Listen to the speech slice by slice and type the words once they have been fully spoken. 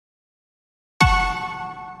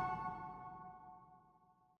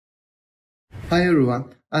Hi everyone,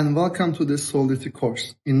 and welcome to this Solidity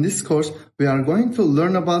course. In this course, we are going to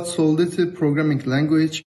learn about Solidity programming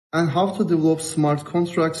language and how to develop smart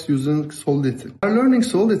contracts using Solidity. We are learning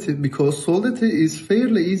Solidity because Solidity is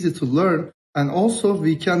fairly easy to learn, and also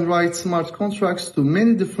we can write smart contracts to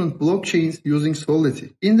many different blockchains using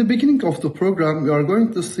Solidity. In the beginning of the program, we are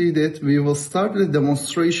going to see that we will start with a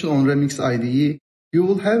demonstration on Remix IDE. You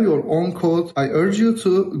will have your own code. I urge you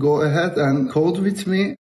to go ahead and code with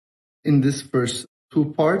me in this first two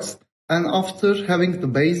parts. And after having the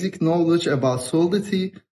basic knowledge about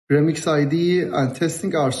Solidity, Remix IDE, and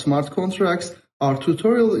testing our smart contracts, our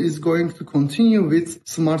tutorial is going to continue with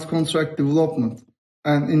smart contract development.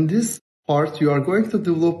 And in this part, you are going to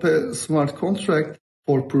develop a smart contract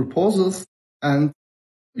for proposals, and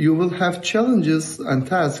you will have challenges and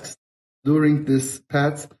tasks during this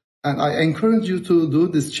path. And I encourage you to do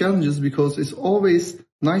these challenges because it's always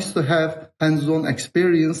nice to have hands-on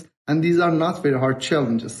experience, and these are not very hard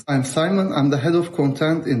challenges. I'm Simon, I'm the head of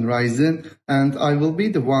content in RiseIn, and I will be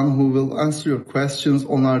the one who will answer your questions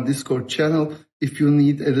on our Discord channel if you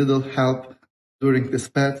need a little help during this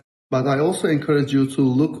path. But I also encourage you to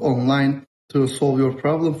look online to solve your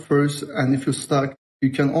problem first, and if you're stuck,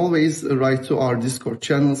 you can always write to our Discord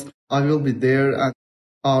channels. I will be there, and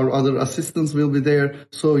our other assistants will be there,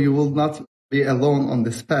 so you will not be alone on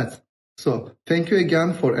this path. So thank you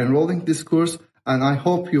again for enrolling this course, and I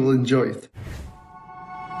hope you will enjoy it.